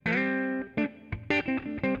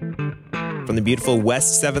From the beautiful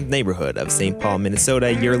West 7th neighborhood of St. Paul,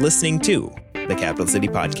 Minnesota, you're listening to the Capital City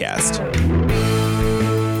Podcast.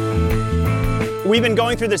 We've been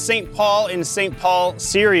going through the St. Paul in St. Paul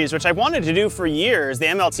series, which I've wanted to do for years. The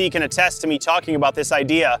MLT can attest to me talking about this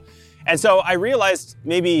idea. And so I realized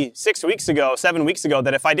maybe 7 weeks ago,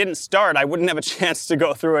 that if I didn't start, I wouldn't have a chance to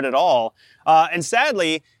go through it at all. And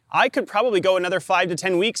sadly, I could probably go another 5 to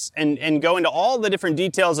 10 weeks and go into all the different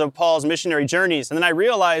details of Paul's missionary journeys. And then I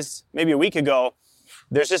realized maybe a week ago,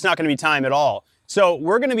 there's just not going to be time at all. So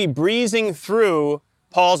we're going to be breezing through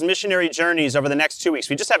Paul's missionary journeys over the next 2 weeks.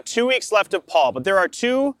 We just have 2 weeks left of Paul, but there are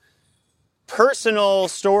two personal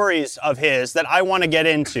stories of his that I want to get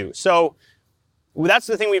into. So that's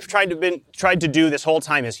the thing we've tried to do this whole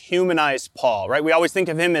time, is humanize Paul, right? We always think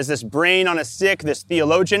of him as this brain on a stick, this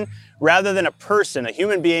theologian, rather than a person, a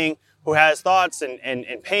human being who has thoughts and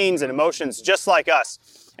pains and emotions just like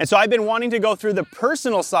us. And so I've been wanting to go through the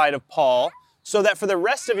personal side of Paul so that for the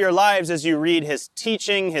rest of your lives, as you read his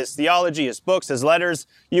teaching, his theology, his books, his letters,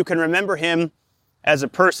 you can remember him as a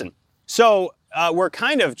person. So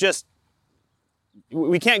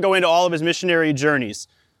we can't go into all of his missionary journeys.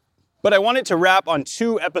 But I wanted to wrap on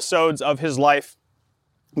 2 episodes of his life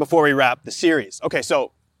before we wrap the series. Okay,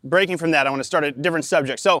 so breaking from that, I want to start a different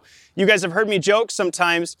subject. So you guys have heard me joke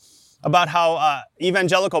sometimes about how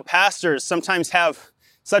evangelical pastors sometimes have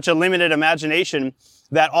such a limited imagination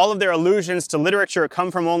that all of their allusions to literature come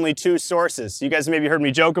from only 2 sources. You guys maybe heard me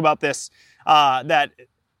joke about this, that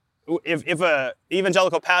if a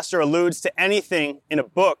evangelical pastor alludes to anything in a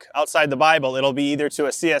book outside the Bible, it'll be either to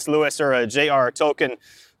a C.S. Lewis or a J.R. Tolkien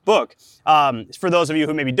book. For those of you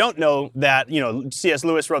who maybe don't know that, C.S.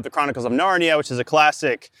 Lewis wrote the Chronicles of Narnia, which is a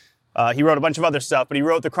classic. He wrote a bunch of other stuff, but he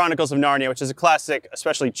wrote the Chronicles of Narnia, which is a classic,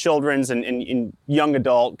 especially children's and young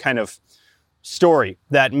adult kind of story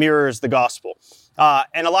that mirrors the gospel.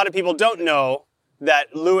 And a lot of people don't know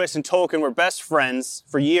that Lewis and Tolkien were best friends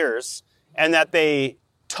for years and that they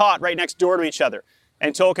taught right next door to each other.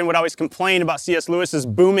 And Tolkien would always complain about C.S. Lewis's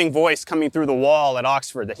booming voice coming through the wall at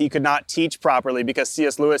Oxford, that he could not teach properly because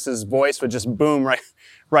C.S. Lewis's voice would just boom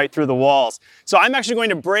right through the walls. So I'm actually going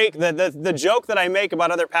to break the joke that I make about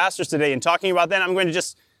other pastors today and talking about them. I'm going to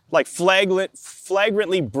just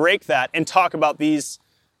flagrantly break that and talk about these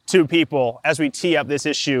 2 people as we tee up this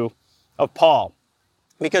issue of Paul.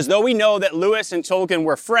 Because though we know that Lewis and Tolkien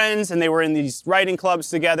were friends and they were in these writing clubs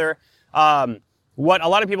together, what a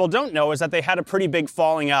lot of people don't know is that they had a pretty big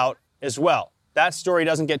falling out as well. That story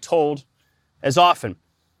doesn't get told as often.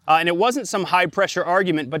 And it wasn't some high-pressure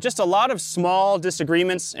argument, but just a lot of small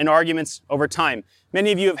disagreements and arguments over time.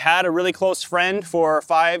 Many of you have had a really close friend for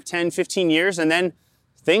 5, 10, 15 years, and then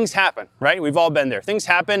things happen, right? We've all been there. Things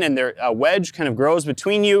happen, and a wedge kind of grows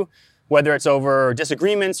between you, whether it's over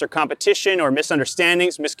disagreements or competition or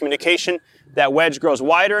misunderstandings, miscommunication. That wedge grows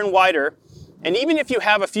wider and wider. And even if you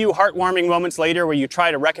have a few heartwarming moments later where you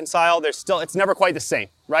try to reconcile, it's never quite the same,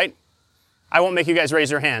 right? I won't make you guys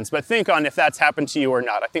raise your hands, but think on if that's happened to you or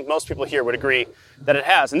not. I think most people here would agree that it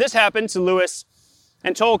has. And this happened to Lewis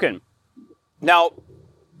and Tolkien. Now,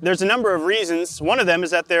 there's a number of reasons. One of them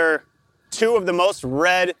is that they're 2 of the most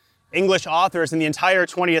read English authors in the entire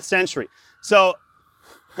 20th century. So,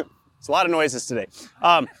 it's a lot of noises today.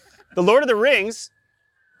 The Lord of the Rings,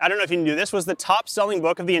 I don't know if you knew this, was the top-selling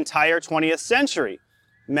book of the entire 20th century.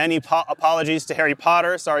 Many apologies to Harry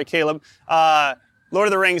Potter. Sorry, Caleb. Lord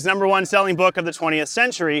of the Rings, #1 selling book of the 20th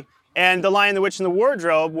century. And The Lion, the Witch, and the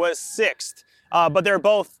Wardrobe was 6th. But they're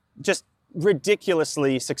both just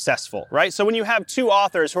ridiculously successful, right? So when you have 2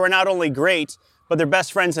 authors who are not only great, but they're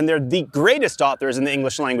best friends and they're the greatest authors in the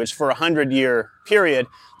English language for a 100-year period,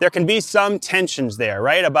 there can be some tensions there,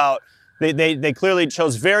 right? About They clearly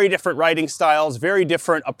chose very different writing styles, very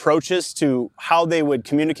different approaches to how they would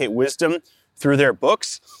communicate wisdom through their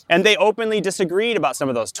books. And they openly disagreed about some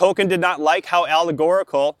of those. Tolkien did not like how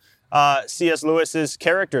allegorical C.S. Lewis's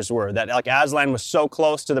characters were, that like Aslan was so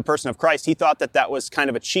close to the person of Christ. He thought that was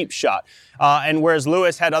kind of a cheap shot. And whereas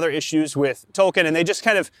Lewis had other issues with Tolkien, and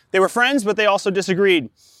they were friends, but they also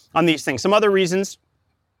disagreed on these things. Some other reasons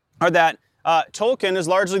are that Tolkien is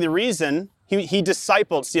largely the reason he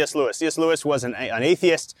discipled C.S. Lewis. C.S. Lewis was an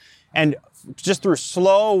atheist, and just through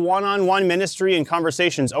slow one-on-one ministry and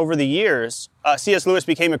conversations over the years, C.S. Lewis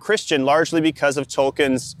became a Christian largely because of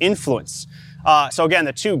Tolkien's influence. So again,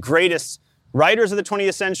 the 2 greatest writers of the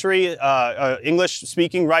 20th century,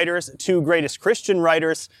 English-speaking writers, 2 greatest Christian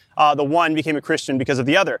writers, the one became a Christian because of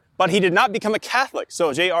the other. But he did not become a Catholic.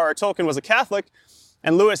 So J.R.R. Tolkien was a Catholic,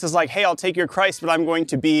 and Lewis is like, hey, I'll take your Christ, but I'm going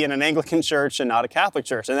to be in an Anglican church and not a Catholic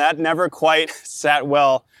church. And that never quite sat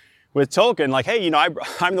well with Tolkien. Like, hey,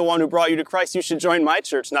 I'm the one who brought you to Christ. You should join my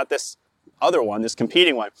church, not this other one, this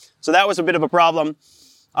competing one. So that was a bit of a problem.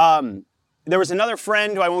 There was another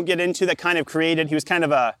friend who I won't get into that kind of created, he was kind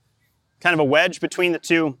of a wedge between the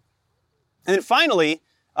two. And then finally,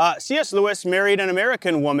 C.S. Lewis married an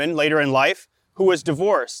American woman later in life who was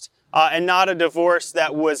divorced, and not a divorce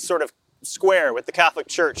that was sort of square with the Catholic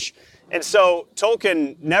Church. And so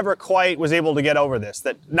Tolkien never quite was able to get over this,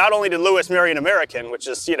 that not only did Lewis marry an American, which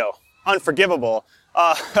is, unforgivable,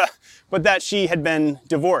 but that she had been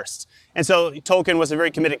divorced. And so Tolkien was a very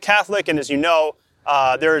committed Catholic, and as you know,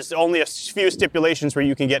 there's only a few stipulations where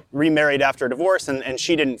you can get remarried after a divorce, and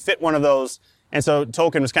she didn't fit one of those. And so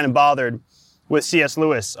Tolkien was kind of bothered with C.S.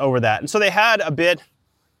 Lewis over that. And so they had a bit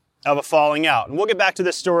of a falling out. And we'll get back to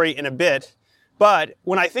this story in a bit. But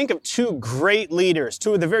when I think of two great leaders,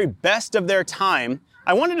 two of the very best of their time,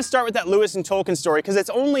 I wanted to start with that Lewis and Tolkien story because it's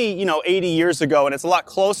only, 80 years ago, and it's a lot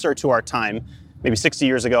closer to our time, maybe 60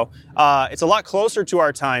 years ago. It's a lot closer to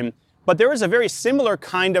our time, but there was a very similar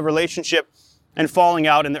kind of relationship and falling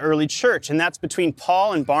out in the early church, and that's between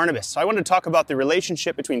Paul and Barnabas. So I wanted to talk about the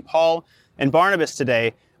relationship between Paul and Barnabas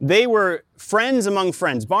today. They were friends among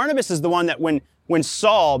friends. Barnabas is the one that when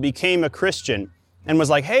Saul became a Christian and was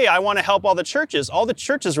like, hey, I want to help all the churches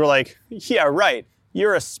were like, yeah, right.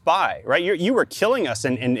 You're a spy, right? You were killing us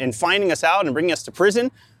and finding us out and bringing us to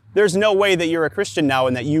prison. There's no way that you're a Christian now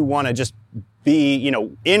and that you want to just be,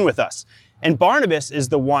 in with us. And Barnabas is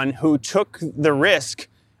the one who took the risk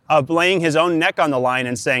of laying his own neck on the line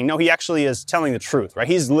and saying, no, he actually is telling the truth, right?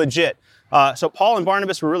 He's legit. So Paul and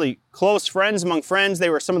Barnabas were really close friends among friends. They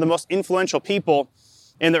were some of the most influential people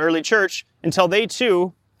in the early church until they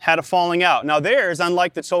too had a falling out. Now theirs,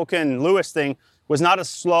 unlike the Tolkien-Lewis thing, was not a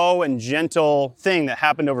slow and gentle thing that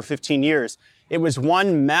happened over 15 years. It was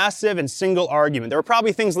one massive and single argument. There were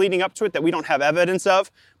probably things leading up to it that we don't have evidence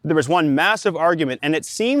of, but there was one massive argument, and it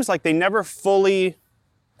seems like they never fully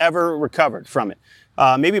ever recovered from it.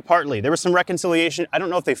 Maybe partly. There was some reconciliation. I don't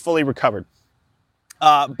know if they fully recovered.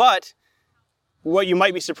 But what you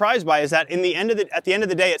might be surprised by is that at the end of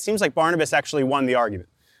the day, it seems like Barnabas actually won the argument.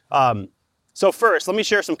 So first, let me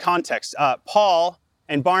share some context. Paul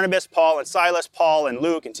and Barnabas, Paul and Silas, Paul and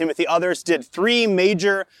Luke and Timothy, others did 3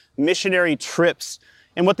 major missionary trips.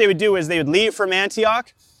 And what they would do is they would leave from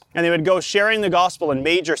Antioch and they would go sharing the gospel in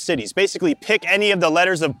major cities. Basically pick any of the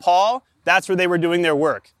letters of Paul. That's where they were doing their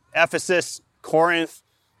work. Ephesus, Corinth,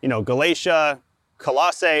 Galatia,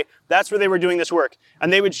 Colossae. That's where they were doing this work.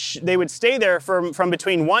 And they would stay there from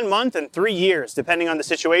between 1 month and 3 years, depending on the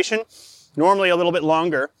situation, normally a little bit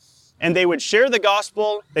longer. And they would share the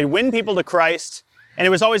gospel. They'd win people to Christ. And it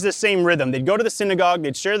was always the same rhythm. They'd go to the synagogue,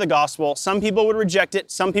 they'd share the gospel. Some people would reject it,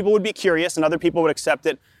 some people would be curious, and other people would accept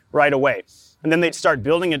it right away. And then they'd start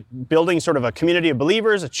building sort of a community of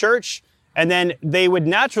believers, a church, and then they would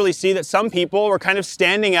naturally see that some people were kind of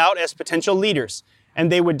standing out as potential leaders. And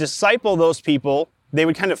they would disciple those people. They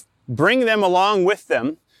would kind of bring them along with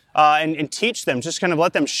them and teach them, just kind of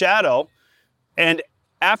let them shadow. And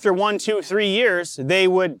after 1, 2, 3 years, they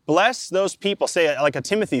would bless those people, say like a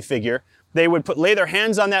Timothy figure. They would lay their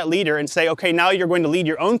hands on that leader and say, okay, now you're going to lead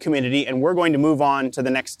your own community and we're going to move on to the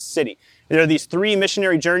next city. There are these 3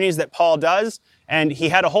 missionary journeys that Paul does, and he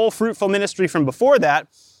had a whole fruitful ministry from before that,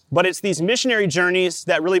 but it's these missionary journeys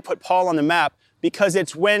that really put Paul on the map because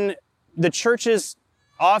it's when the churches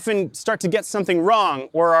often start to get something wrong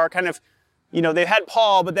or are kind of, they've had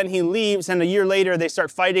Paul, but then he leaves and a year later they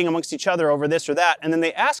start fighting amongst each other over this or that. And then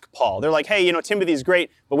they ask Paul, they're like, hey, Timothy's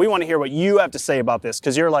great, but we want to hear what you have to say about this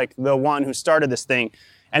because you're like the one who started this thing.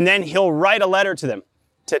 And then he'll write a letter to them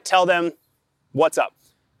to tell them what's up.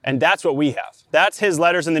 And that's what we have. That's his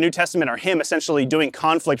letters in the New Testament are him essentially doing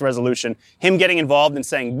conflict resolution, him getting involved and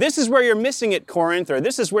saying, this is where you're missing it, Corinth, or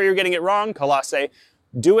this is where you're getting it wrong, Colossae.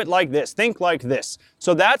 Do it like this. Think like this.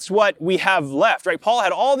 So that's what we have left, right? Paul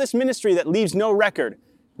had all this ministry that leaves no record.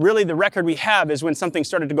 Really, the record we have is when something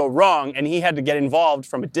started to go wrong and he had to get involved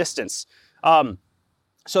from a distance.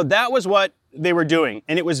 So that was what they were doing,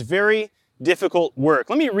 and it was very difficult work.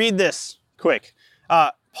 Let me read this quick.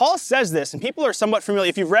 Paul says this, and people are somewhat familiar.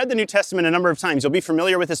 If you've read the New Testament a number of times, you'll be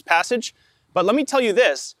familiar with this passage. But let me tell you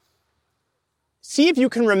this. See if you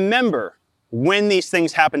can remember when these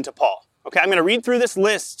things happened to Paul. Okay, I'm going to read through this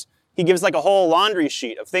list. He gives like a whole laundry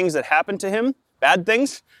sheet of things that happened to him, bad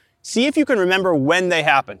things. See if you can remember when they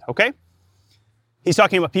happened, okay? He's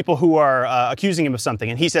talking about people who are accusing him of something.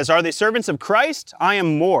 And he says, are they servants of Christ? I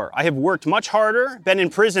am more. I have worked much harder, been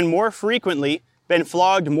in prison more frequently, been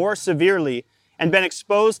flogged more severely, and been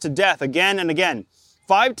exposed to death again and again.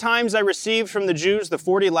 5 times I received from the Jews the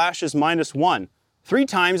 40 lashes minus 1. 3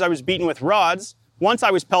 times I was beaten with rods. Once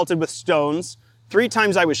I was pelted with stones. 3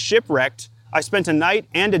 times I was shipwrecked. I spent a night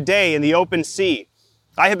and a day in the open sea.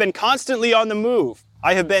 I have been constantly on the move.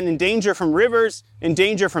 I have been in danger from rivers, in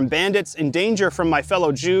danger from bandits, in danger from my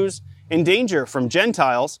fellow Jews, in danger from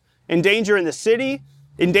Gentiles, in danger in the city,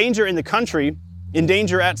 in danger in the country, in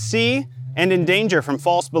danger at sea, and in danger from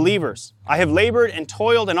false believers. I have labored and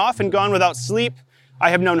toiled and often gone without sleep. I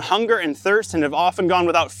have known hunger and thirst and have often gone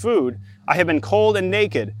without food. I have been cold and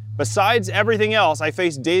naked. Besides everything else, I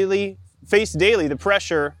face daily the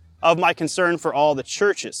pressure of my concern for all the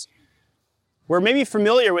churches. We're maybe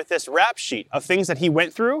familiar with this rap sheet of things that he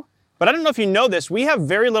went through, but I don't know if you know this, we have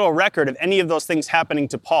very little record of any of those things happening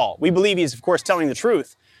to Paul. We believe he's, of course, telling the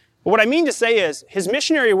truth. But what I mean to say is, his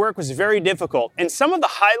missionary work was very difficult, and some of the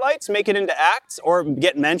highlights make it into Acts or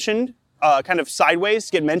get mentioned, kind of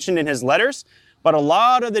sideways, get mentioned in his letters, but a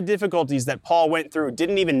lot of the difficulties that Paul went through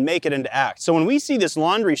didn't even make it into Acts. So when we see this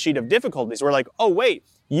laundry sheet of difficulties, we're like, oh wait,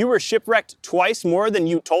 you were shipwrecked twice more than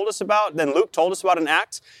Luke told us about in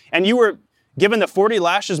Acts, and you were given the 40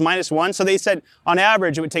 lashes minus 1. So they said on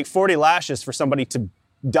average it would take 40 lashes for somebody to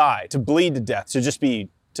die, to bleed to death,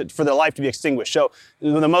 for their life to be extinguished. So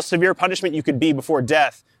the most severe punishment you could be before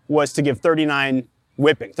death was to give 39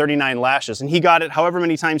 lashes. And he got it however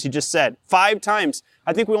many times he just said. 5 times.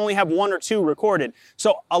 I think we only have 1 or 2 recorded.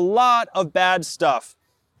 So a lot of bad stuff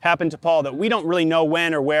happened to Paul that we don't really know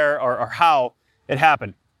when or where or how it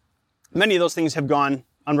happened. Many of those things have gone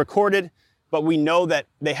unrecorded, but we know that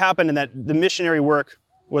they happened and that the missionary work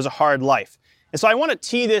was a hard life. And so I want to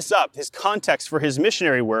tee this up, his context for his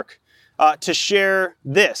missionary work, to share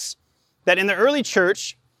this, that in the early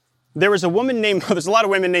church, there's a lot of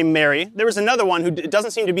women named Mary. There was another one who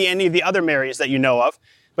doesn't seem to be any of the other Marys that you know of,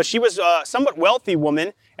 but she was a somewhat wealthy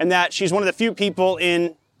woman, and that she's one of the few people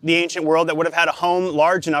in the ancient world that would have had a home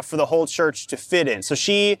large enough for the whole church to fit in. So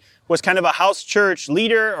she was kind of a house church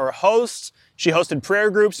leader or host. She hosted prayer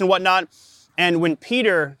groups and whatnot. And when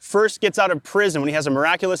Peter first gets out of prison, when he has a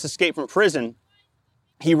miraculous escape from prison,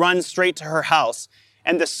 he runs straight to her house.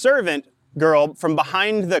 And the servant girl from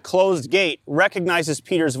behind the closed gate recognizes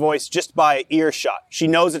Peter's voice just by earshot. She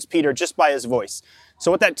knows it's Peter just by his voice. So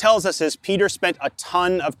what that tells us is Peter spent a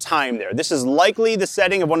ton of time there. This is likely the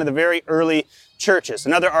setting of one of the very early churches.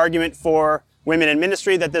 Another argument for women in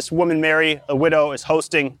ministry, that this woman, Mary, a widow, is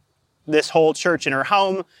hosting this whole church in her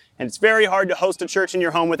home. And it's very hard to host a church in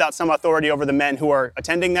your home without some authority over the men who are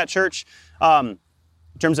attending that church, in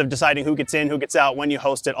terms of deciding who gets in, who gets out, when you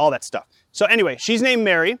host it, all that stuff. So anyway, she's named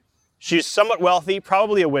Mary. She's somewhat wealthy,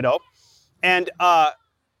 probably a widow. And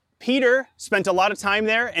Peter spent a lot of time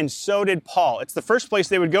there, and so did Paul. It's the first place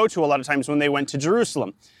they would go to a lot of times when they went to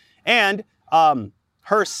Jerusalem. And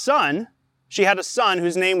her son, she had a son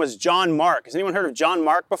whose name was John Mark. Has anyone heard of John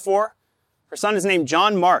Mark before? Her son is named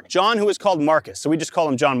John Mark. John, who is called Marcus, so we just call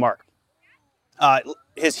him John Mark.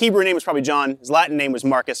 His Hebrew name was probably John. His Latin name was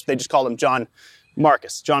Marcus. They just called him John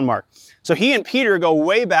Marcus, John Mark. So he and Peter go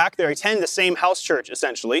way back. They attend the same house church,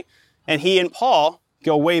 essentially. And he and Paul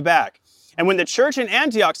go way back. And when the church in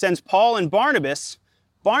Antioch sends Paul and Barnabas,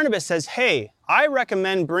 Barnabas says, hey, I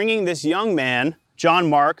recommend bringing this young man, John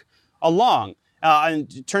Mark, along.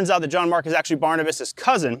 And it turns out that John Mark is actually Barnabas'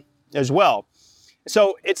 cousin as well.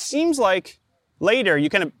 So it seems like later you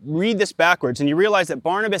kind of read this backwards and you realize that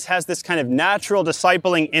Barnabas has this kind of natural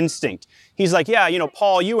discipling instinct. He's like, yeah,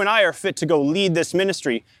 Paul, you and I are fit to go lead this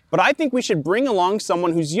ministry, but I think we should bring along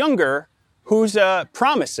someone who's younger, who's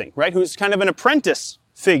promising, right? Who's kind of an apprentice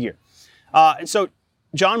figure. And so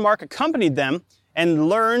John Mark accompanied them and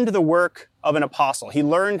learned the work of an apostle. He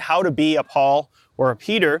learned how to be a Paul or a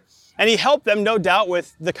Peter, and he helped them, no doubt,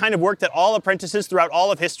 with the kind of work that all apprentices throughout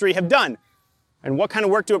all of history have done. And what kind of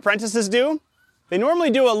work do apprentices do? They normally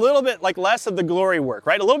do a little bit less of the glory work,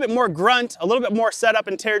 right? A little bit more grunt, a little bit more set up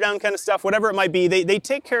and tear down kind of stuff, whatever it might be. They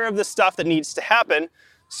take care of the stuff that needs to happen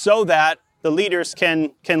so that the leaders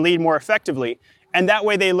can lead more effectively. And that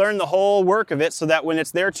way they learn the whole work of it so that when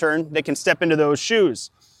it's their turn, they can step into those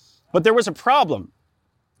shoes. But there was a problem.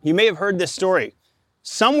 You may have heard this story.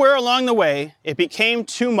 Somewhere along the way, it became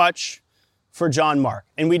too much for John Mark.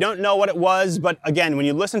 And we don't know what it was, but again, when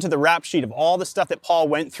you listen to the rap sheet of all the stuff that Paul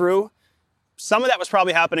went through, some of that was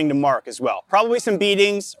probably happening to Mark as well. Probably some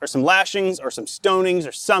beatings or some lashings or some stonings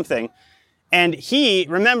or something. And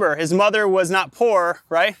remember, his mother was not poor,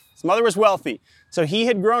 right? His mother was wealthy. So he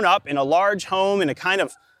had grown up in a large home in a kind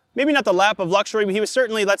of, maybe not the lap of luxury, but he was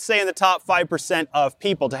certainly, let's say, in the top 5% of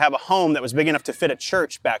people to have a home that was big enough to fit a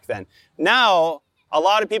church back then. Now, a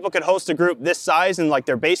lot of people could host a group this size in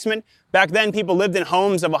their basement. Back then, people lived in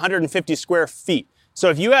homes of 150 square feet. So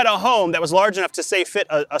if you had a home that was large enough to, say, fit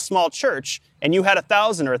a small church, and you had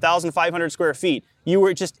 1,000 or 1,500 square feet, you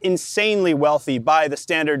were just insanely wealthy by the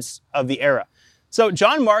standards of the era. So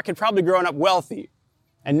John Mark had probably grown up wealthy,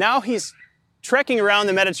 and now he's trekking around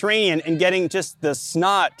the Mediterranean and getting just the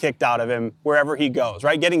snot kicked out of him wherever he goes,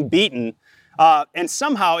 right? Getting beaten. And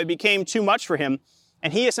somehow it became too much for him,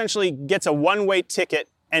 and he essentially gets a one-way ticket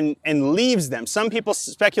and leaves them. Some people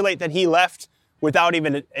speculate that he left without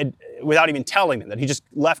even telling them, that he just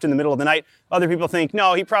left in the middle of the night. Other people think,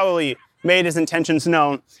 no, he probably made his intentions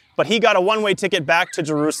known, but he got a one-way ticket back to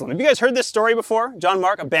Jerusalem. Have you guys heard this story before? John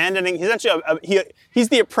Mark abandoning, he's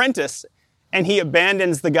the apprentice, and he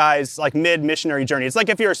abandons the guy's like mid-missionary journey. It's like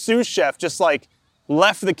if you're a sous chef, just like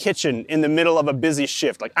left the kitchen in the middle of a busy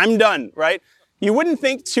shift. Like, I'm done, right? You wouldn't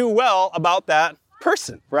think too well about that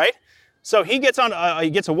person, right? So he gets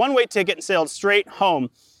a one-way ticket and sailed straight home.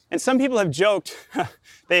 And some people have joked,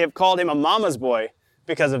 they have called him a mama's boy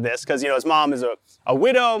because of this, because, his mom is a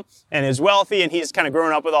widow and is wealthy, and he's kind of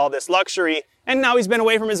grown up with all this luxury, and now he's been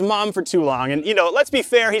away from his mom for too long. And, let's be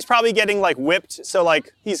fair, he's probably getting, whipped, so,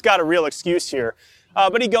 he's got a real excuse here.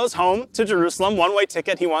 But he goes home to Jerusalem, one-way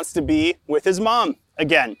ticket. He wants to be with his mom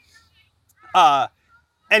again.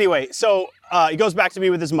 Anyway, so he goes back to be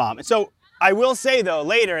with his mom. And so I will say, though,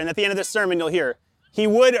 later, and at the end of this sermon, you'll hear, he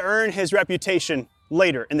would earn his reputation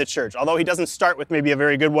later in the church. Although he doesn't start with maybe a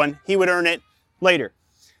very good one, he would earn it later.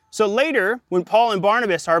 So later, when Paul and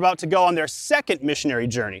Barnabas are about to go on their second missionary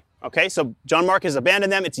journey, okay, so John Mark has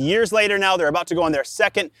abandoned them. It's years later now. They're about to go on their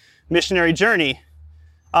second missionary journey.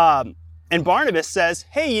 And Barnabas says,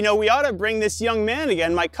 hey, we ought to bring this young man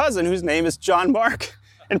again, my cousin, whose name is John Mark.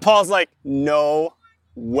 And Paul's like, no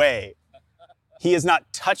way. He is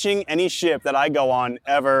not touching any ship that I go on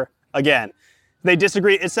ever again. They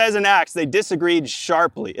disagree. It says in Acts, they disagreed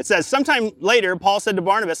sharply. It says, sometime later, Paul said to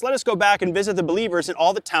Barnabas, let us go back and visit the believers in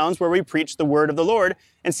all the towns where we preach the word of the Lord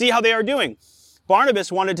and see how they are doing.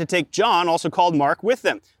 Barnabas wanted to take John, also called Mark, with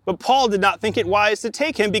them. But Paul did not think it wise to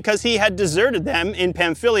take him because he had deserted them in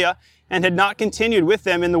Pamphylia and had not continued with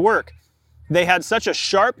them in the work. They had such a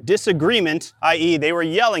sharp disagreement, i.e. they were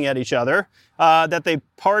yelling at each other, that they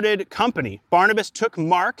parted company. Barnabas took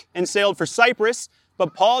Mark and sailed for Cyprus,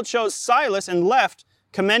 but Paul chose Silas and left,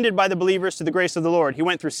 commended by the believers to the grace of the Lord. He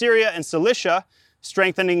went through Syria and Cilicia,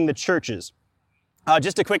 strengthening the churches.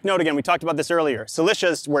 Just a quick note again, we talked about this earlier. Cilicia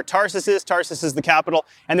is where Tarsus is the capital,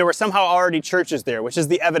 and there were somehow already churches there, which is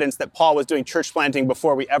the evidence that Paul was doing church planting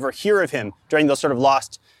before we ever hear of him during those sort of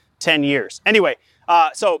lost 10 years. Anyway,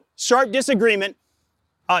 so sharp disagreement.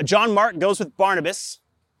 John Mark goes with Barnabas.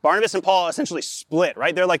 Barnabas and Paul essentially split,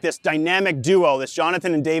 right? They're like this dynamic duo, this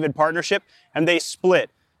Jonathan and David partnership, and they split.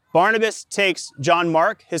 Barnabas takes John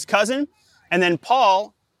Mark, his cousin, and then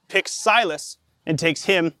Paul picks Silas and takes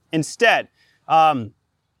him instead.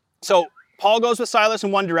 So Paul goes with Silas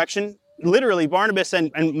in one direction. Literally, Barnabas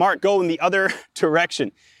and Mark go in the other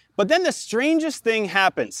direction. But then the strangest thing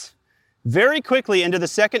happens. Very quickly into the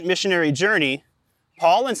second missionary journey,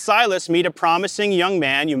 Paul and Silas meet a promising young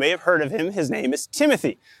man. You may have heard of him. His name is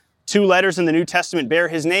Timothy. 2 letters in the New Testament bear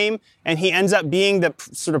his name, and he ends up being the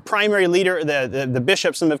sort of primary leader, the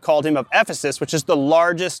bishops some have called him, of Ephesus, which is the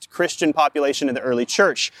largest Christian population in the early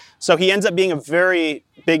church. So he ends up being a very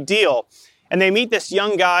big deal. And they meet this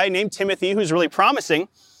young guy named Timothy who's really promising,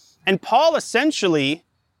 and Paul essentially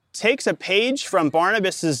takes a page from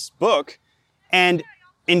Barnabas's book and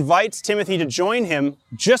invites Timothy to join him,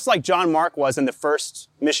 just like John Mark was in the first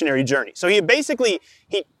missionary journey. So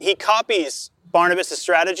he copies Barnabas'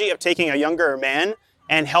 strategy of taking a younger man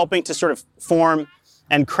and helping to sort of form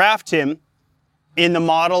and craft him in the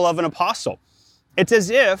model of an apostle. It's as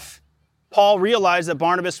if Paul realized that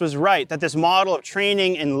Barnabas was right, that this model of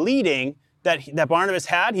training and leading that Barnabas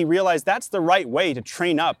had, he realized that's the right way to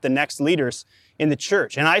train up the next leaders in the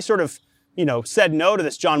church. And I sort of said no to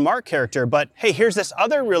this John Mark character, but hey, here's this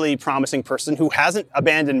other really promising person who hasn't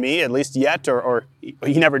abandoned me, at least yet, or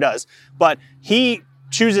he never does. But he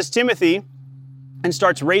chooses Timothy and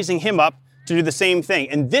starts raising him up to do the same thing.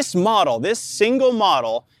 And this model, this single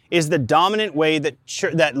model, is the dominant way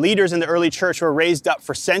that leaders in the early church were raised up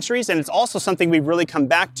for centuries. And it's also something we've really come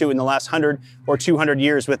back to in the last 100 or 200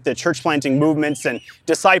 years with the church planting movements and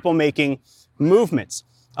disciple-making movements.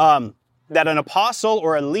 That an apostle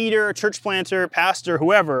or a leader, church planter, pastor,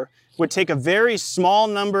 whoever, would take a very small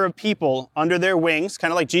number of people under their wings,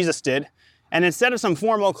 kind of like Jesus did, and instead of some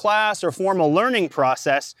formal class or formal learning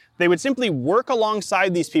process, they would simply work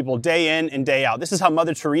alongside these people day in and day out. This is how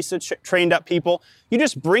Mother Teresa trained up people. You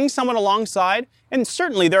just bring someone alongside, and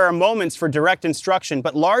certainly there are moments for direct instruction,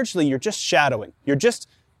 but largely you're just shadowing.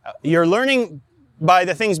 You're learning by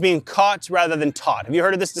the things being caught rather than taught. Have you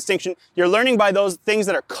heard of this distinction? You're learning by those things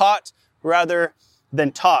that are caught rather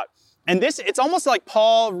than taught. And it's almost like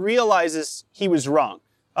Paul realizes he was wrong.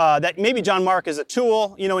 That maybe John Mark is a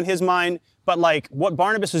tool, in his mind, but like what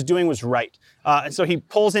Barnabas was doing was right. And so he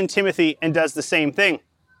pulls in Timothy and does the same thing.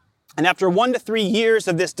 And after 1 to 3 years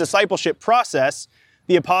of this discipleship process,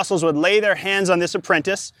 the apostles would lay their hands on this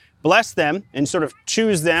apprentice, bless them, and sort of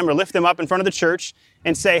choose them or lift them up in front of the church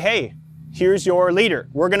and say, hey, here's your leader.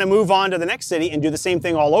 We're going to move on to the next city and do the same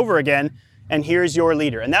thing all over again, and here's your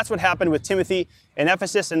leader. And that's what happened with Timothy in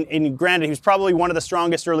Ephesus, and granted, he was probably one of the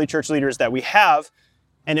strongest early church leaders that we have,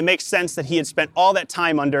 and it makes sense that he had spent all that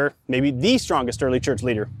time under maybe the strongest early church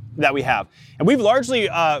leader that we have. And we've largely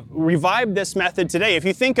revived this method today. If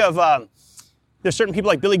you think of, there's certain people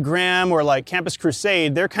like Billy Graham or like Campus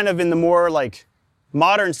Crusade, they're kind of in the more like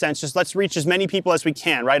modern sense, just let's reach as many people as we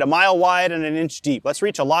can, right? 1 mile wide and 1 inch deep. Let's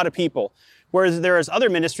reach a lot of people. Whereas there's other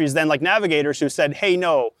ministries then like Navigators who said, hey,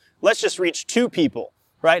 no, let's just reach 2 people,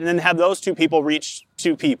 right? And then have those 2 people reach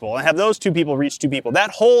 2 people and have those 2 people reach 2 people.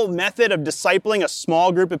 That whole method of discipling a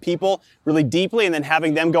small group of people really deeply and then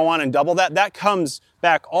having them go on and double that comes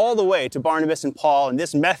back all the way to Barnabas and Paul and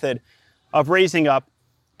this method of raising up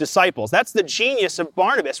disciples. That's the genius of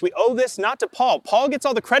Barnabas. We owe this not to Paul. Paul gets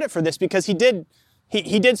all the credit for this because he did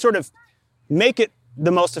sort of make it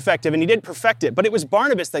the most effective and he did perfect it. But it was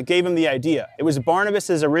Barnabas that gave him the idea. It was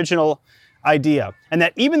Barnabas's original idea. And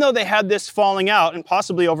that even though they had this falling out, and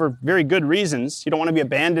possibly over very good reasons, you don't want to be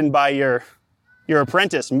abandoned by your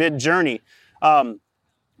apprentice mid-journey.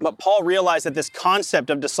 But Paul realized that this concept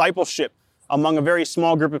of discipleship among a very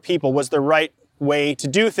small group of people was the right way to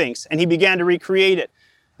do things. And he began to recreate it.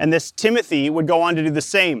 And this Timothy would go on to do the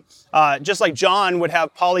same. Just like John would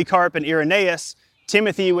have Polycarp and Irenaeus,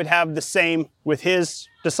 Timothy would have the same with his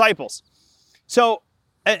disciples. So,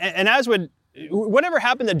 and as whatever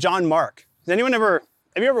happened to John Mark? Have you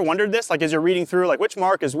ever wondered this? Like as you're reading through, like which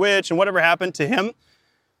Mark is which and whatever happened to him?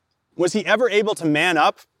 Was he ever able to man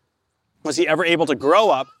up? Was he ever able to grow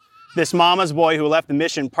up? This mama's boy who left the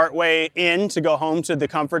mission partway in to go home to the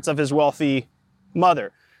comforts of his wealthy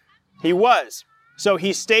mother. He was. So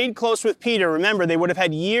he stayed close with Peter. Remember, they would have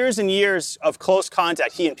had years and years of close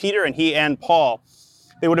contact, he and Peter and he and Paul.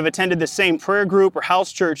 They would have attended the same prayer group or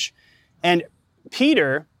house church. And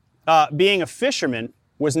Peter, being a fisherman,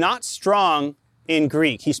 was not strong in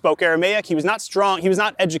Greek. He spoke Aramaic. He was not strong. He was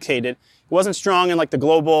not educated. He wasn't strong in like the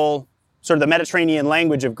global, sort of the Mediterranean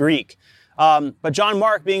language of Greek. But John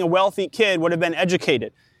Mark, being a wealthy kid, would have been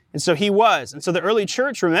educated. And so he was. And so the early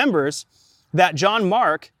church remembers that John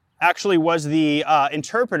Mark actually was the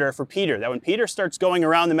interpreter for Peter. That when Peter starts going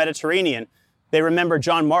around the Mediterranean, they remember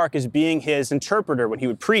John Mark as being his interpreter when he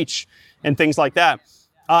would preach and things like that.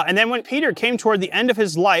 And then when Peter came toward the end of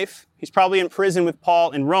his life, he's probably in prison with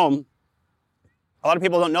Paul in Rome. A lot of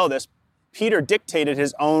people don't know this. Peter dictated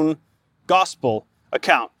his own gospel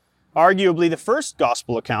account, arguably the first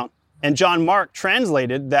gospel account. And John Mark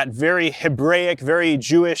translated that very Hebraic, very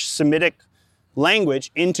Jewish, Semitic language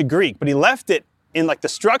into Greek. But he left it in like the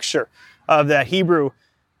structure of the Hebrew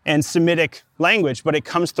and Semitic language, but it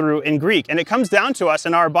comes through in Greek. And it comes down to us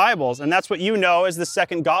in our Bibles, and that's what you know as the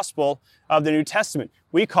second gospel of the New Testament.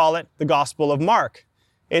 We call it the Gospel of Mark.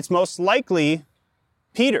 It's most likely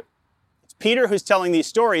Peter. It's Peter who's telling these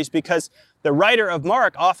stories because the writer of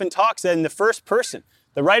Mark often talks in the first person.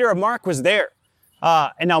 The writer of Mark was there.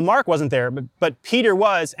 And now Mark wasn't there, but Peter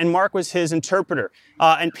was, and Mark was his interpreter.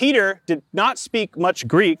 And Peter did not speak much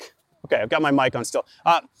Greek. Okay, I've got my mic on still.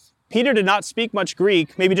 Peter did not speak much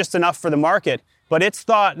Greek, maybe just enough for the market, but it's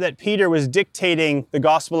thought that Peter was dictating the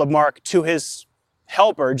Gospel of Mark to his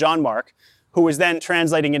helper, John Mark, who was then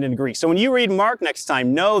translating it into Greek. So when you read Mark next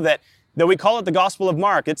time, know that we call it the Gospel of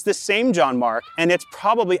Mark. It's the same John Mark, and it's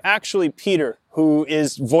probably actually Peter who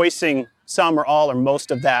is voicing some or all or most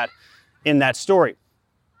of that in that story.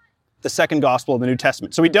 The second gospel of the New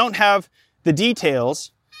Testament. So we don't have the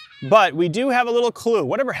details, but we do have a little clue.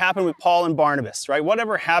 Whatever happened with Paul and Barnabas, right?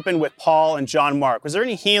 Whatever happened with Paul and John Mark? Was there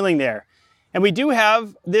any healing there? And we do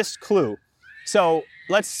have this clue. So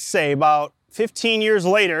let's say about 15 years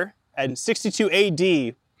later, in 62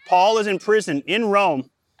 AD, Paul is in prison in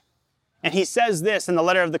Rome, and he says this in the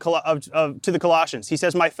letter to the Colossians. He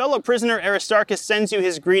says, "My fellow prisoner Aristarchus sends you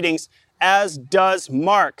his greetings, as does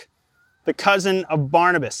Mark, the cousin of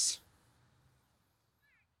Barnabas."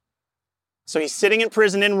 So he's sitting in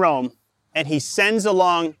prison in Rome, and he sends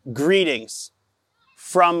along greetings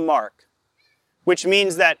from Mark, which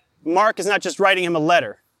means that Mark is not just writing him a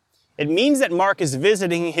letter. It means that Mark is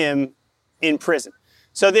visiting him in prison.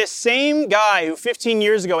 So this same guy who 15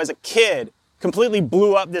 years ago as a kid completely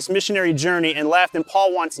blew up this missionary journey and left, and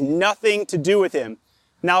Paul wants nothing to do with him.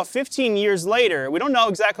 Now 15 years later, we don't know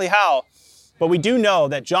exactly how, But we do know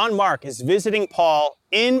that John Mark is visiting Paul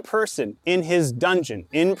in person, in his dungeon,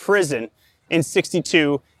 in prison, in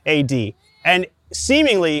 62 AD. And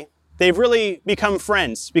seemingly, they've really become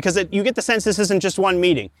friends, because you get the sense this isn't just one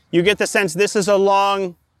meeting. You get the sense this is a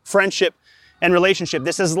long friendship and relationship.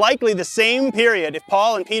 This is likely the same period. If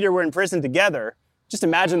Paul and Peter were in prison together, just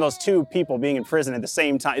imagine those two people being in prison at the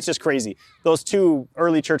same time. It's just crazy. Those two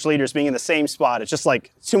early church leaders being in the same spot. It's just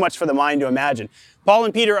like too much for the mind to imagine. Paul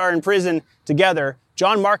and Peter are in prison together.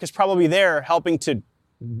 John Mark is probably there helping to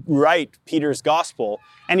write Peter's gospel.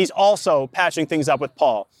 And he's also patching things up with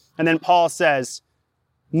Paul. And then Paul says,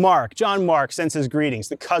 John Mark sends his greetings,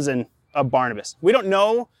 the cousin of Barnabas. We don't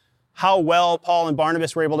know how well Paul and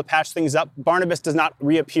Barnabas were able to patch things up. Barnabas does not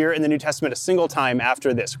reappear in the New Testament a single time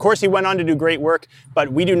after this. Of course, he went on to do great work, but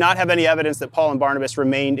we do not have any evidence that Paul and Barnabas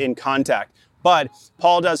remained in contact. But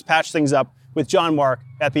Paul does patch things up with John Mark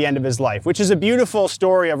at the end of his life, which is a beautiful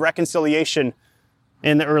story of reconciliation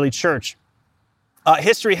in the early church.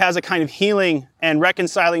 History has a kind of healing and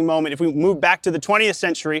reconciling moment. If we move back to the 20th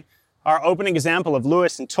century, our opening example of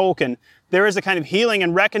Lewis and Tolkien, there is a kind of healing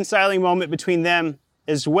and reconciling moment between them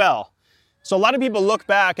as well. So a lot of people look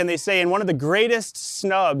back and they say in one of the greatest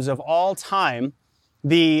snubs of all time,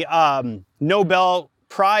 the Nobel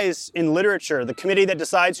Prize in Literature, the committee that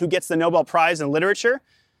decides who gets the Nobel Prize in Literature,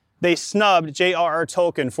 they snubbed J.R.R.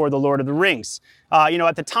 Tolkien for The Lord of the Rings.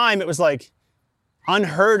 At the time, it was like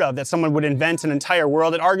unheard of that someone would invent an entire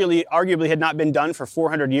world. It arguably had not been done for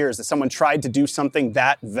 400 years, that someone tried to do something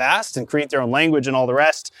that vast and create their own language and all the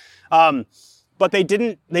rest. But they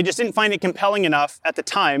just didn't find it compelling enough at the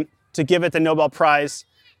time to give it the Nobel Prize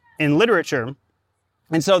in Literature.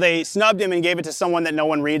 And so they snubbed him and gave it to someone that no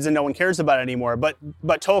one reads and no one cares about anymore. But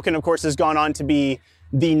Tolkien, of course, has gone on to be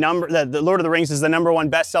the Lord of the Rings is the #1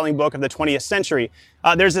 best-selling book of the 20th century.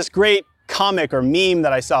 There's this great comic or meme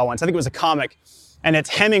that I saw once. I think it was a comic. And it's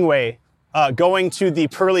Hemingway going to the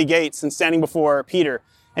pearly gates and standing before Peter.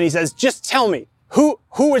 And he says, just tell me, who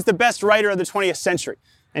was the best writer of the 20th century?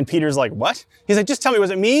 And Peter's like, what? He's like, just tell me, was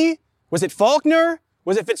it me? Was it Faulkner?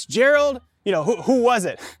 Was it Fitzgerald? Who was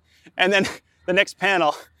it? And then the next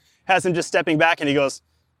panel has him just stepping back and he goes,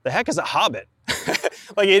 the heck is a hobbit?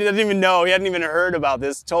 Like he didn't even know, he hadn't even heard about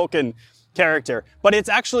this Tolkien character. But it's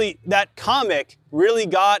actually, that comic really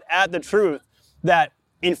got at the truth that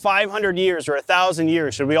in 500 years or 1,000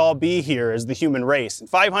 years, should we all be here as the human race? In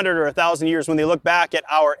 500 or 1,000 years, when they look back at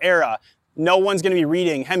our era, no one's going to be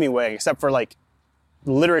reading Hemingway except for like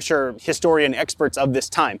literature historian experts of this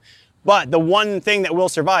time. But the one thing that will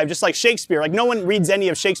survive, just like Shakespeare, like no one reads any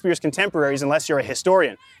of Shakespeare's contemporaries unless you're a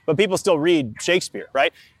historian, but people still read Shakespeare,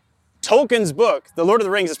 right? Tolkien's book, The Lord of the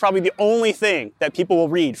Rings, is probably the only thing that people will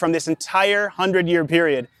read from this entire 100-year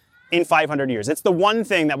period in 500 years. It's the one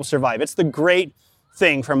thing that will survive. It's the great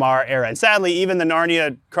thing from our era. And sadly, even the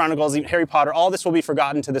Narnia Chronicles, Harry Potter, all this will be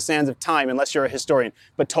forgotten to the sands of time unless you're a historian.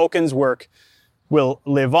 But Tolkien's work will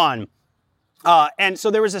live on. And so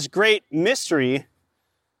there was this great mystery.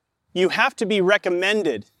 You have to be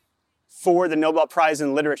recommended for the Nobel Prize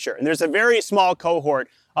in Literature. And there's a very small cohort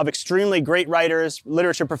of extremely great writers,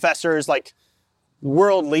 literature professors, like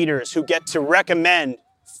world leaders who get to recommend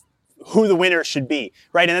who the winner should be,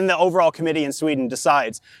 right? And then the overall committee in Sweden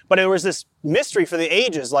decides. But it was this mystery for the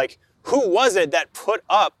ages, like who was it that put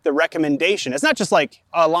up the recommendation? It's not just like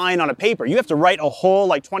a line on a paper. You have to write a whole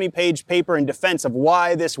 20-page paper in defense of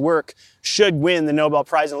why this work should win the Nobel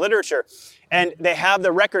Prize in Literature. And they have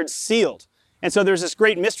the records sealed. And so there's this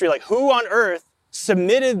great mystery, like who on earth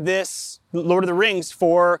submitted this Lord of the Rings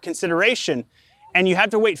for consideration? And you have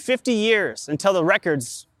to wait 50 years until the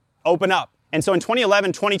records open up. And so in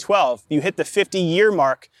 2011, 2012, you hit the 50-year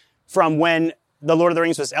mark from when the Lord of the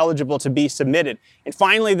Rings was eligible to be submitted. And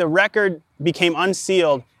finally, the record became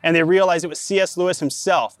unsealed, and they realized it was C.S. Lewis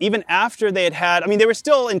himself. Even after they they were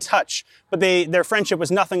still in touch, but their friendship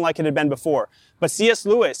was nothing like it had been before. But C.S.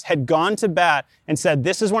 Lewis had gone to bat and said,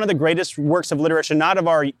 this is one of the greatest works of literature, not of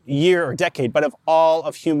our year or decade, but of all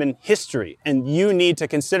of human history. And you need to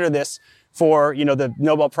consider this for, the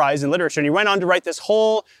Nobel Prize in Literature. And he went on to write this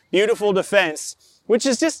whole beautiful defense, which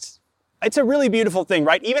is just, it's a really beautiful thing,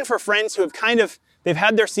 right? Even for friends who have they've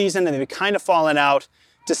had their season and they've kind of fallen out,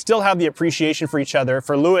 to still have the appreciation for each other,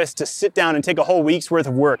 for Lewis to sit down and take a whole week's worth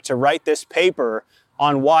of work to write this paper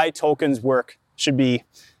on why Tolkien's work should be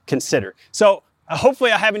considered. So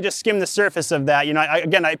hopefully I haven't just skimmed the surface of that.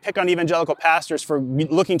 I pick on evangelical pastors for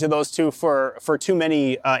looking to those two for too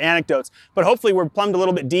many anecdotes, but hopefully we're plumbed a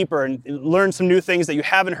little bit deeper and learned some new things that you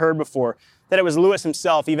haven't heard before, that it was Lewis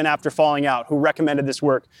himself, even after falling out, who recommended this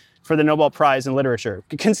work for the Nobel Prize in Literature.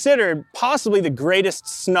 Considered possibly the greatest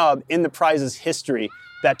snub in the prize's history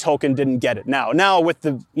that Tolkien didn't get it. Now with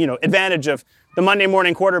the advantage of the Monday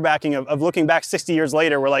morning quarterbacking of looking back 60 years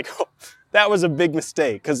later, we're like, oh, that was a big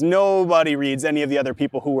mistake, because nobody reads any of the other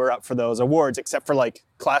people who were up for those awards except for like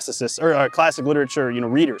classicists or classic literature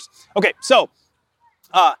readers. Okay, so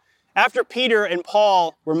after Peter and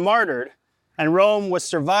Paul were martyred and Rome was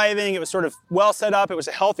surviving, it was sort of well set up, it was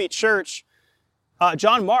a healthy church,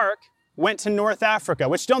 John Mark went to North Africa,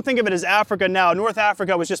 which don't think of it as Africa now. North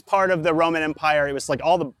Africa was just part of the Roman Empire. It was like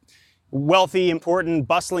all the wealthy, important,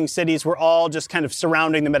 bustling cities were all just kind of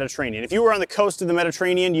surrounding the Mediterranean. If you were on the coast of the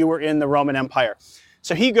Mediterranean, you were in the Roman Empire.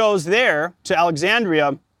 So he goes there to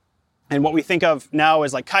Alexandria and what we think of now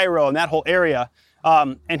as like Cairo and that whole area,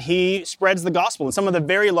 and he spreads the gospel in some of the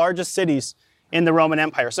very largest cities in the Roman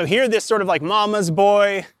Empire. So here, this sort of like mama's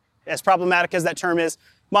boy, as problematic as that term is,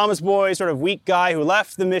 mama's boy, sort of weak guy who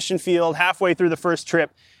left the mission field halfway through the first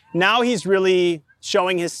trip. Now he's really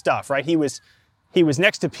showing his stuff, right? He was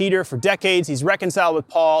next to Peter for decades. He's reconciled with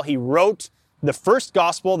Paul. He wrote the first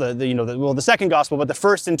gospel, the second gospel, but the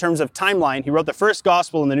first in terms of timeline. He wrote the first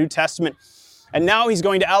gospel in the New Testament. And now he's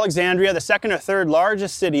going to Alexandria, the second or third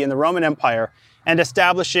largest city in the Roman Empire, and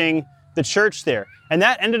establishing the church there. And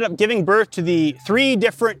that ended up giving birth to the three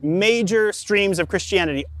different major streams of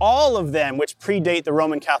Christianity, all of them which predate the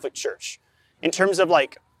Roman Catholic Church. In terms of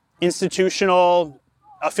like institutional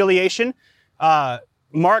affiliation,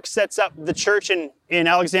 Mark sets up the church in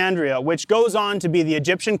Alexandria, which goes on to be the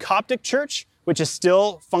Egyptian Coptic Church, which is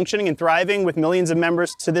still functioning and thriving with millions of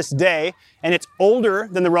members to this day. And it's older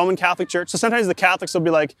than the Roman Catholic Church. So sometimes the Catholics will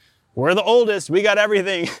be like, we're the oldest, we got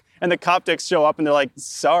everything. And the Coptics show up and they're like,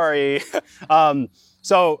 sorry.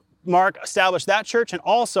 So Mark established that church and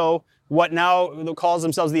also what now calls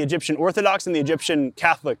themselves the Egyptian Orthodox and the Egyptian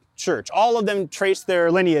Catholic Church. All of them trace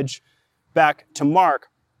their lineage back to Mark,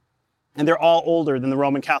 and they're all older than the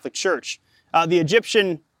Roman Catholic Church. The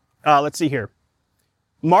Egyptian, let's see here,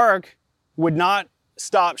 Mark would not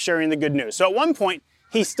stop sharing the good news. So at one point,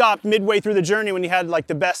 he stopped midway through the journey when he had like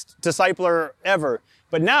the best discipler ever.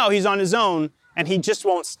 But now he's on his own, and he just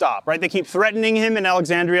won't stop, right? They keep threatening him in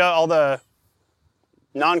Alexandria, all the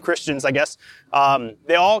non-Christians, I guess.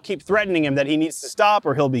 They all keep threatening him that he needs to stop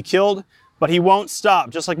or he'll be killed, but he won't stop,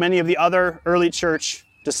 just like many of the other early church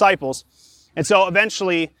disciples. And so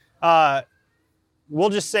eventually, we'll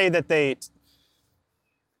just say that they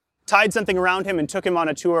tied something around him and took him on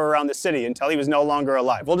a tour around the city until he was no longer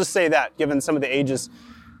alive. We'll just say that, given some of the ages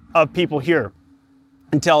of people here.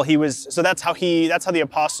 Until he was, so that's how the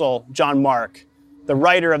apostle John Mark, the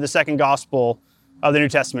writer of the second gospel of the New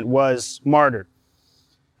Testament, was martyred.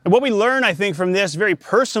 And what we learn, I think, from this very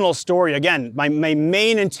personal story, again, my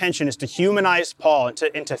main intention is to humanize Paul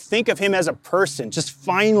and to think of him as a person. Just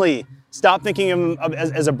finally stop thinking of him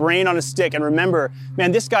as a brain on a stick and remember,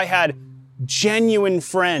 man, this guy had genuine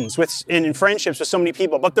friends and friendships with so many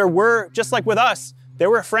people. But there were, just like with us, there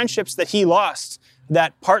were friendships that he lost,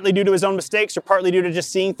 that partly due to his own mistakes or partly due to just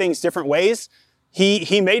seeing things different ways,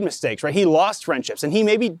 he made mistakes, right? He lost friendships, and he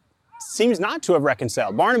maybe seems not to have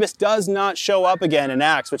reconciled. Barnabas does not show up again in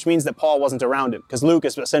Acts, which means that Paul wasn't around him, because Luke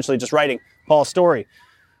is essentially just writing Paul's story.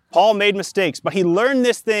 Paul made mistakes, but he learned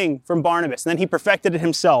this thing from Barnabas, and then he perfected it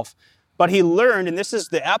himself. But he learned, and this is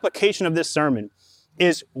the application of this sermon,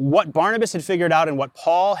 is what Barnabas had figured out and what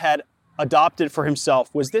Paul had adopted for himself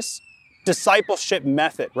was this discipleship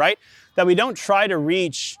method, right? That we don't try to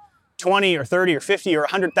reach 20 or 30 or 50 or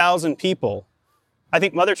 100,000 people. I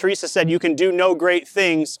think Mother Teresa said, you can do no great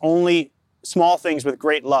things, only small things with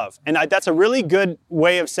great love. And that's a really good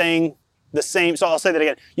way of saying the same. So I'll say that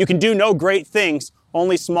again. You can do no great things,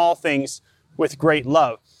 only small things with great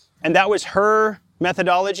love. And that was her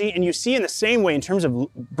methodology. And you see in the same way, in terms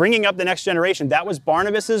of bringing up the next generation, that was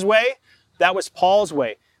Barnabas's way. That was Paul's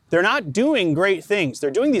way. They're not doing great things.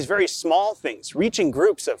 They're doing these very small things, reaching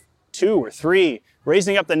groups of 2 or 3,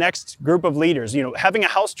 raising up the next group of leaders, having a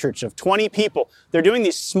house church of 20 people. They're doing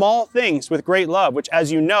these small things with great love, which,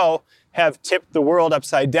 as you know, have tipped the world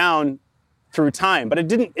upside down through time.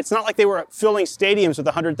 But it's not like they were filling stadiums with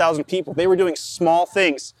 100,000 people. They were doing small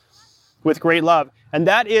things with great love. And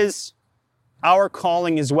that is our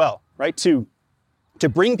calling as well, right? To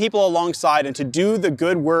bring people alongside and to do the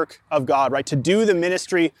good work of God, right? To do the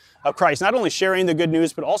ministry of Christ, not only sharing the good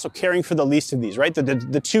news, but also caring for the least of these, right?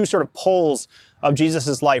 The two sort of poles of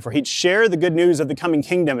Jesus' life, where he'd share the good news of the coming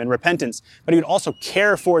kingdom and repentance, but he would also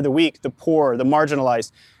care for the weak, the poor, the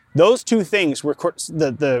marginalized. Those two things were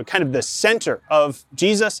the kind of the center of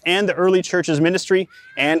Jesus and the early church's ministry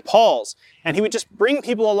and Paul's. And he would just bring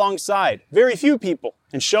people alongside, very few people,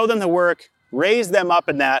 and show them the work, raise them up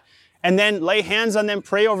in that, and then lay hands on them,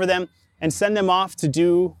 pray over them, and send them off to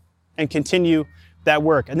do and continue that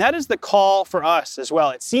work. And that is the call for us as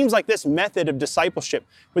well. It seems like this method of discipleship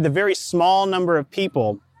with a very small number of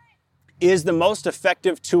people is the most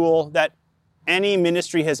effective tool that any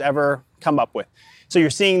ministry has ever come up with. So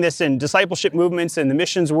you're seeing this in discipleship movements in the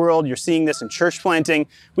missions world. You're seeing this in church planting.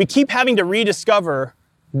 We keep having to rediscover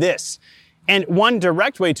this. And one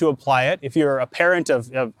direct way to apply it, if you're a parent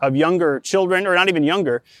of younger children, or not even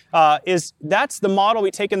younger, is that's the model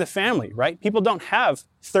we take in the family, right? People don't have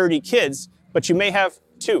 30 kids, but you may have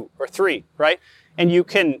 2 or 3, right? And you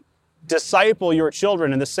can disciple your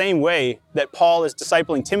children in the same way that Paul is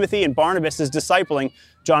discipling Timothy and Barnabas is discipling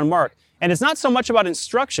John Mark. And it's not so much about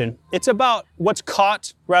instruction, it's about what's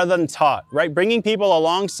caught rather than taught, right? Bringing people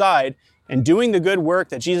alongside and doing the good work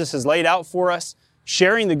that Jesus has laid out for us,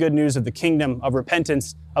 sharing the good news of the kingdom, of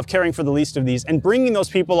repentance, of caring for the least of these, and bringing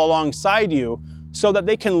those people alongside you so that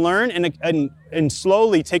they can learn and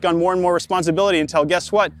slowly take on more and more responsibility until,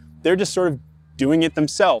 guess what? They're just sort of doing it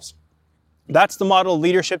themselves. That's the model of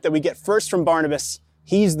leadership that we get first from Barnabas.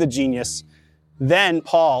 He's the genius. Then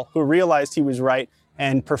Paul, who realized he was right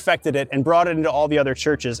and perfected it and brought it into all the other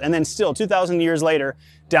churches. And then still, 2,000 years later,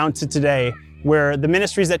 down to today, where the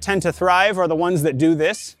ministries that tend to thrive are the ones that do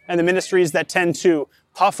this, and the ministries that tend to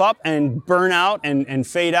puff up and burn out and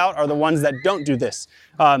fade out are the ones that don't do this.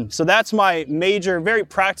 So that's my major, very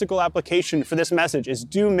practical application for this message, is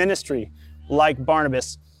do ministry like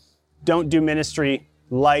Barnabas. Don't do ministry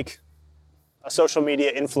like a social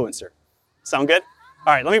media influencer. Sound good?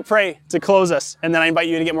 All right, let me pray to close us, and then I invite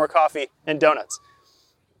you to get more coffee and donuts.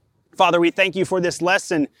 Father, we thank you for this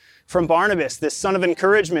lesson from Barnabas, this son of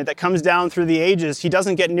encouragement that comes down through the ages. He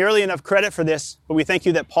doesn't get nearly enough credit for this, but we thank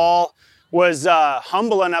you that Paul was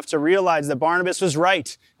humble enough to realize that Barnabas was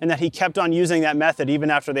right and that he kept on using that method even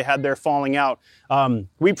after they had their falling out.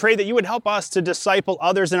 We pray that you would help us to disciple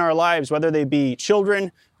others in our lives, whether they be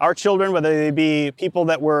children, our children, whether they be people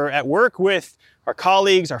that we're at work with, our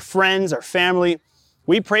colleagues, our friends, our family.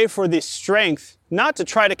 We pray for the strength, not to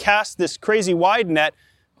try to cast this crazy wide net,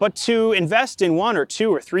 but to invest in 1 or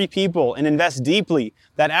 2 or 3 people and invest deeply,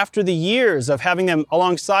 that after the years of having them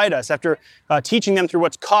alongside us, after teaching them through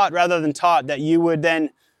what's caught rather than taught, that you would then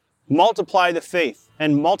multiply the faith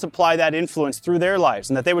and multiply that influence through their lives,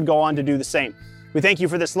 and that they would go on to do the same. We thank you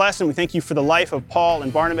for this lesson. We thank you for the life of Paul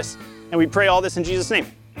and Barnabas, and we pray all this in Jesus' name.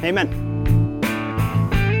 Amen.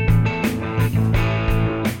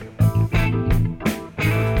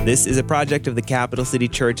 This is a project of the Capital City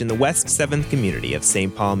Church in the West 7th community of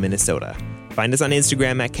St. Paul, Minnesota. Find us on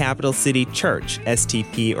Instagram at Capital City Church,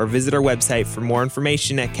 STP, or visit our website for more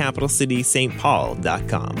information at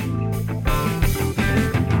capitalcitystpaul.com.